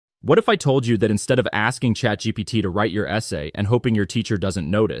What if I told you that instead of asking ChatGPT to write your essay and hoping your teacher doesn't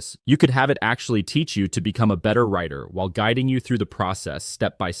notice, you could have it actually teach you to become a better writer while guiding you through the process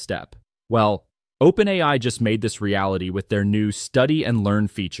step by step? Well, OpenAI just made this reality with their new Study and Learn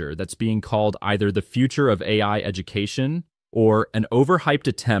feature that's being called either the future of AI education or an overhyped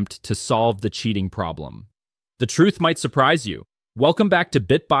attempt to solve the cheating problem. The truth might surprise you. Welcome back to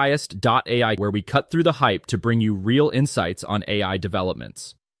BitBiased.ai, where we cut through the hype to bring you real insights on AI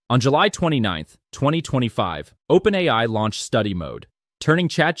developments. On July 29th, 2025, OpenAI launched Study Mode, turning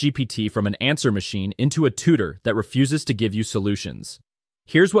ChatGPT from an answer machine into a tutor that refuses to give you solutions.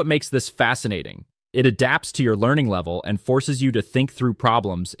 Here's what makes this fascinating. It adapts to your learning level and forces you to think through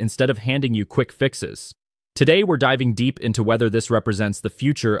problems instead of handing you quick fixes. Today, we're diving deep into whether this represents the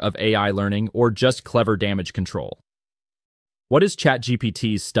future of AI learning or just clever damage control. What is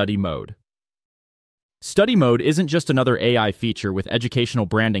ChatGPT's Study Mode? Study Mode isn't just another AI feature with educational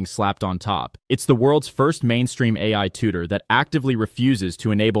branding slapped on top. It's the world's first mainstream AI tutor that actively refuses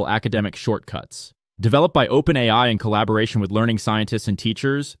to enable academic shortcuts. Developed by OpenAI in collaboration with learning scientists and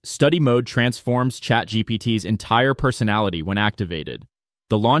teachers, Study Mode transforms ChatGPT's entire personality when activated.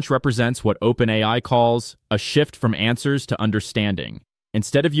 The launch represents what OpenAI calls a shift from answers to understanding.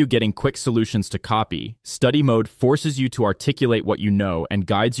 Instead of you getting quick solutions to copy, Study Mode forces you to articulate what you know and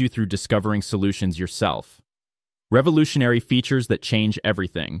guides you through discovering solutions yourself. Revolutionary features that change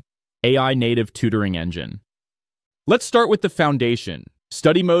everything. AI native tutoring engine. Let's start with the foundation.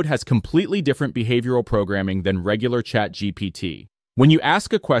 Study Mode has completely different behavioral programming than regular ChatGPT. When you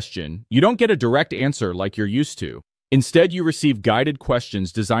ask a question, you don't get a direct answer like you're used to. Instead, you receive guided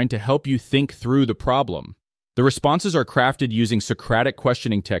questions designed to help you think through the problem. The responses are crafted using Socratic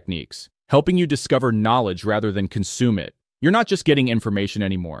questioning techniques, helping you discover knowledge rather than consume it. You're not just getting information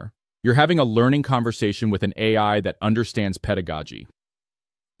anymore. You're having a learning conversation with an AI that understands pedagogy.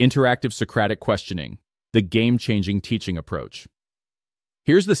 Interactive Socratic questioning, the game-changing teaching approach.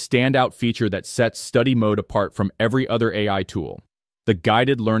 Here's the standout feature that sets Study Mode apart from every other AI tool: the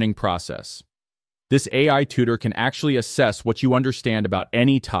guided learning process. This AI tutor can actually assess what you understand about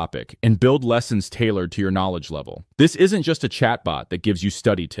any topic and build lessons tailored to your knowledge level. This isn't just a chatbot that gives you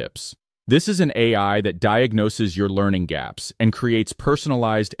study tips. This is an AI that diagnoses your learning gaps and creates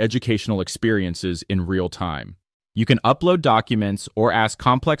personalized educational experiences in real time. You can upload documents or ask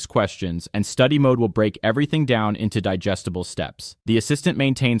complex questions, and Study Mode will break everything down into digestible steps. The assistant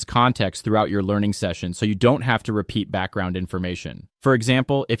maintains context throughout your learning session, so you don't have to repeat background information. For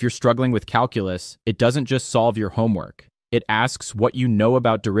example, if you're struggling with calculus, it doesn't just solve your homework. It asks what you know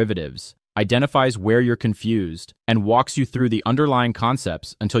about derivatives, identifies where you're confused, and walks you through the underlying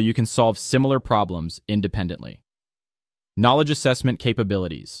concepts until you can solve similar problems independently. Knowledge assessment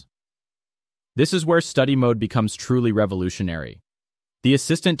capabilities. This is where Study Mode becomes truly revolutionary. The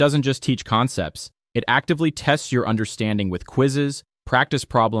assistant doesn't just teach concepts, it actively tests your understanding with quizzes, practice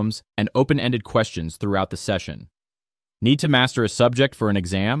problems, and open-ended questions throughout the session. Need to master a subject for an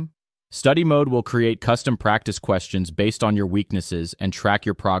exam? Study Mode will create custom practice questions based on your weaknesses and track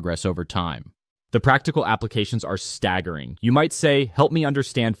your progress over time. The practical applications are staggering. You might say, "Help me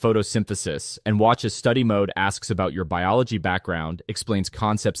understand photosynthesis," and watch as Study Mode asks about your biology background, explains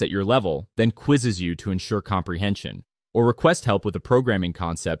concepts at your level, then quizzes you to ensure comprehension. Or request help with a programming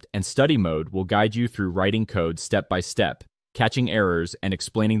concept, and Study Mode will guide you through writing code step by step, catching errors and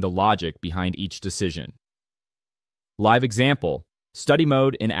explaining the logic behind each decision. Live example: Study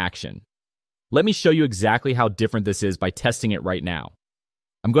Mode in action. Let me show you exactly how different this is by testing it right now.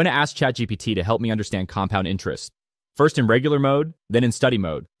 I'm going to ask ChatGPT to help me understand compound interest, first in regular mode, then in study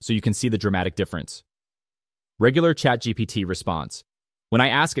mode, so you can see the dramatic difference. Regular ChatGPT response. When I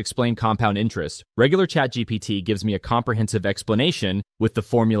ask explain compound interest, regular ChatGPT gives me a comprehensive explanation with the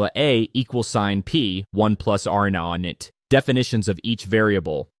formula A equals sign P, 1 plus R on it, definitions of each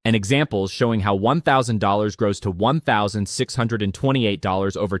variable, and examples showing how $1,000 grows to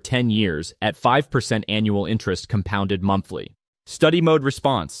 $1,628 over 10 years at 5% annual interest compounded monthly. Study Mode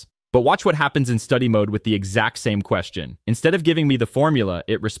response. But watch what happens in Study Mode with the exact same question. Instead of giving me the formula,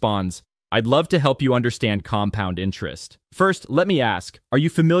 it responds, "I'd love to help you understand compound interest. First, let me ask, are you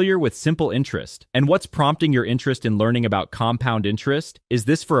familiar with simple interest? And what's prompting your interest in learning about compound interest? Is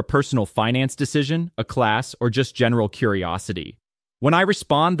this for a personal finance decision, a class, or just general curiosity?" When I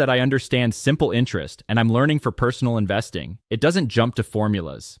respond that I understand simple interest and I'm learning for personal investing, it doesn't jump to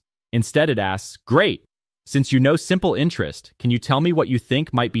formulas. Instead, it asks, "Great. Since you know simple interest, can you tell me what you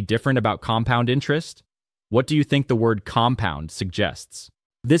think might be different about compound interest? What do you think the word compound suggests?"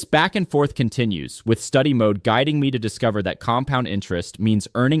 This back and forth continues, with study mode guiding me to discover that compound interest means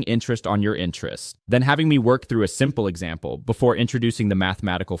earning interest on your interest, then having me work through a simple example before introducing the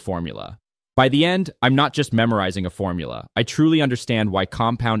mathematical formula. By the end, I'm not just memorizing a formula. I truly understand why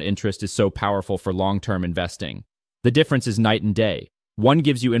compound interest is so powerful for long-term investing. The difference is night and day. One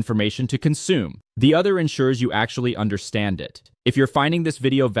gives you information to consume. The other ensures you actually understand it. If you're finding this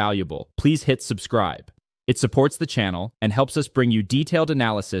video valuable, please hit subscribe. It supports the channel and helps us bring you detailed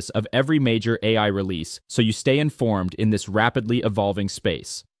analysis of every major AI release so you stay informed in this rapidly evolving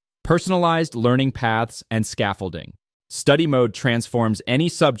space. Personalized learning paths and scaffolding. Study mode transforms any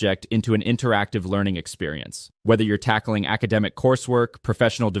subject into an interactive learning experience. Whether you're tackling academic coursework,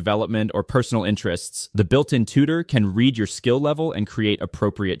 professional development, or personal interests, the built-in tutor can read your skill level and create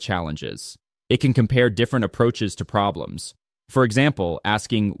appropriate challenges. It can compare different approaches to problems. For example,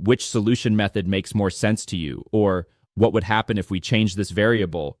 asking which solution method makes more sense to you, or what would happen if we change this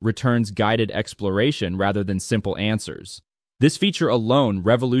variable, returns guided exploration rather than simple answers. This feature alone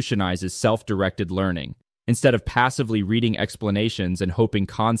revolutionizes self-directed learning. Instead of passively reading explanations and hoping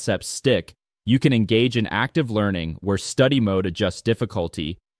concepts stick, you can engage in active learning where study mode adjusts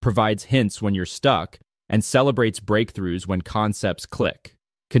difficulty, provides hints when you're stuck, and celebrates breakthroughs when concepts click.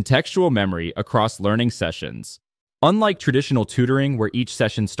 Contextual memory across learning sessions. Unlike traditional tutoring where each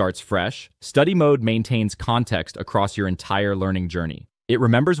session starts fresh, study mode maintains context across your entire learning journey. It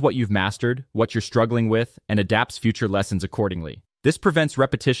remembers what you've mastered, what you're struggling with, and adapts future lessons accordingly. This prevents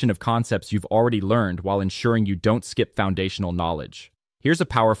repetition of concepts you've already learned while ensuring you don't skip foundational knowledge. Here's a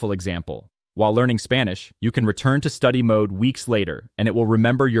powerful example. While learning Spanish, you can return to study mode weeks later, and it will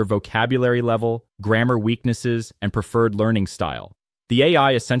remember your vocabulary level, grammar weaknesses, and preferred learning style. The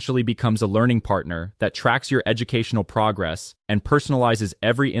AI essentially becomes a learning partner that tracks your educational progress and personalizes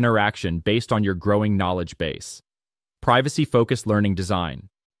every interaction based on your growing knowledge base. Privacy-focused learning design.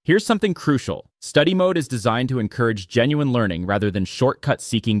 Here's something crucial. Study mode is designed to encourage genuine learning rather than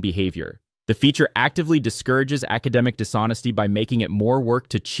shortcut-seeking behavior. The feature actively discourages academic dishonesty by making it more work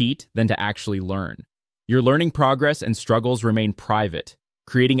to cheat than to actually learn. Your learning progress and struggles remain private,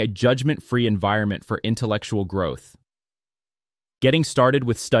 creating a judgment-free environment for intellectual growth. Getting started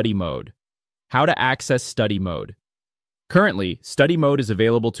with study mode. How to access study mode. Currently, study mode is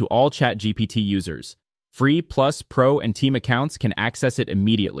available to all ChatGPT users. Free, Plus, Pro, and Team accounts can access it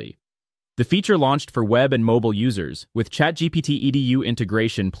immediately. The feature launched for web and mobile users, with ChatGPT EDU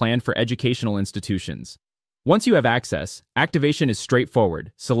integration planned for educational institutions. Once you have access, activation is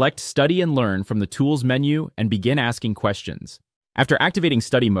straightforward. Select Study and Learn from the Tools menu and begin asking questions. After activating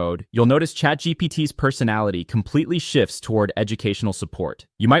study mode, you'll notice ChatGPT's personality completely shifts toward educational support.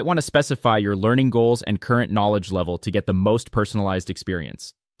 You might want to specify your learning goals and current knowledge level to get the most personalized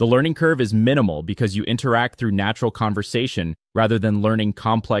experience. The learning curve is minimal because you interact through natural conversation rather than learning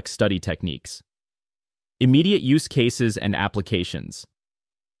complex study techniques. Immediate use cases and applications.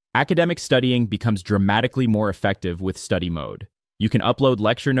 Academic studying becomes dramatically more effective with study mode. You can upload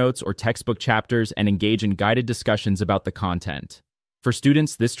lecture notes or textbook chapters and engage in guided discussions about the content. For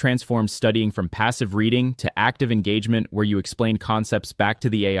students, this transforms studying from passive reading to active engagement where you explain concepts back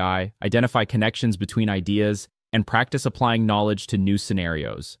to the AI, identify connections between ideas, and practice applying knowledge to new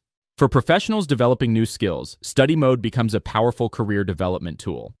scenarios. For professionals developing new skills, study mode becomes a powerful career development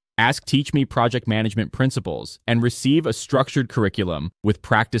tool. Ask Teach Me project management principles and receive a structured curriculum with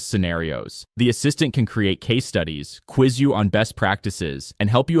practice scenarios. The assistant can create case studies, quiz you on best practices, and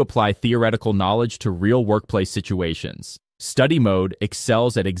help you apply theoretical knowledge to real workplace situations. Study mode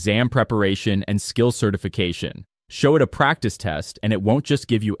excels at exam preparation and skill certification. Show it a practice test, and it won't just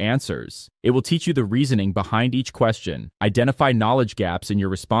give you answers. It will teach you the reasoning behind each question, identify knowledge gaps in your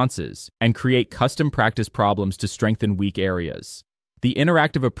responses, and create custom practice problems to strengthen weak areas. The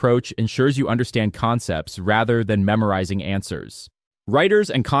interactive approach ensures you understand concepts rather than memorizing answers.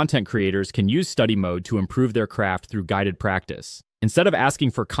 Writers and content creators can use study mode to improve their craft through guided practice. Instead of asking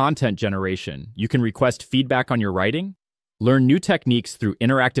for content generation, you can request feedback on your writing, learn new techniques through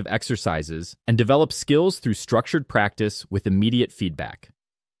interactive exercises, and develop skills through structured practice with immediate feedback.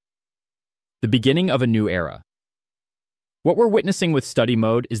 The beginning of a new era. What we're witnessing with study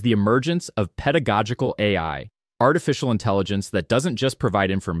mode is the emergence of pedagogical AI, artificial intelligence that doesn't just provide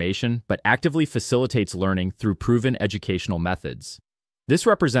information, but actively facilitates learning through proven educational methods. This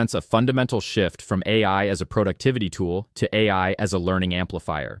represents a fundamental shift from AI as a productivity tool to AI as a learning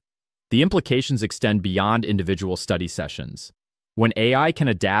amplifier. The implications extend beyond individual study sessions. When AI can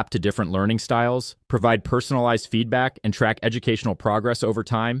adapt to different learning styles, provide personalized feedback, and track educational progress over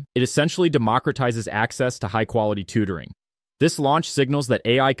time, it essentially democratizes access to high-quality tutoring. This launch signals that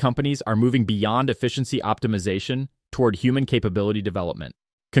AI companies are moving beyond efficiency optimization toward human capability development.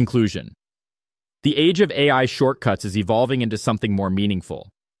 Conclusion. The age of AI shortcuts is evolving into something more meaningful.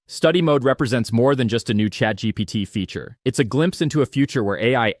 Study Mode represents more than just a new ChatGPT feature. It's a glimpse into a future where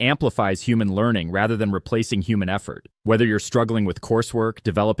AI amplifies human learning rather than replacing human effort. Whether you're struggling with coursework,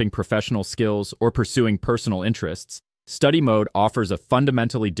 developing professional skills, or pursuing personal interests, Study Mode offers a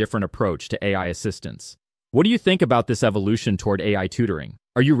fundamentally different approach to AI assistance. What do you think about this evolution toward AI tutoring?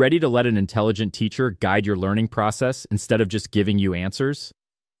 Are you ready to let an intelligent teacher guide your learning process instead of just giving you answers?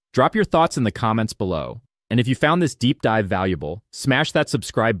 Drop your thoughts in the comments below. And if you found this deep dive valuable, smash that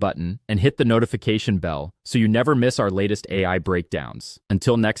subscribe button and hit the notification bell so you never miss our latest AI breakdowns.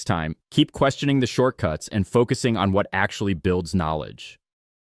 Until next time, keep questioning the shortcuts and focusing on what actually builds knowledge.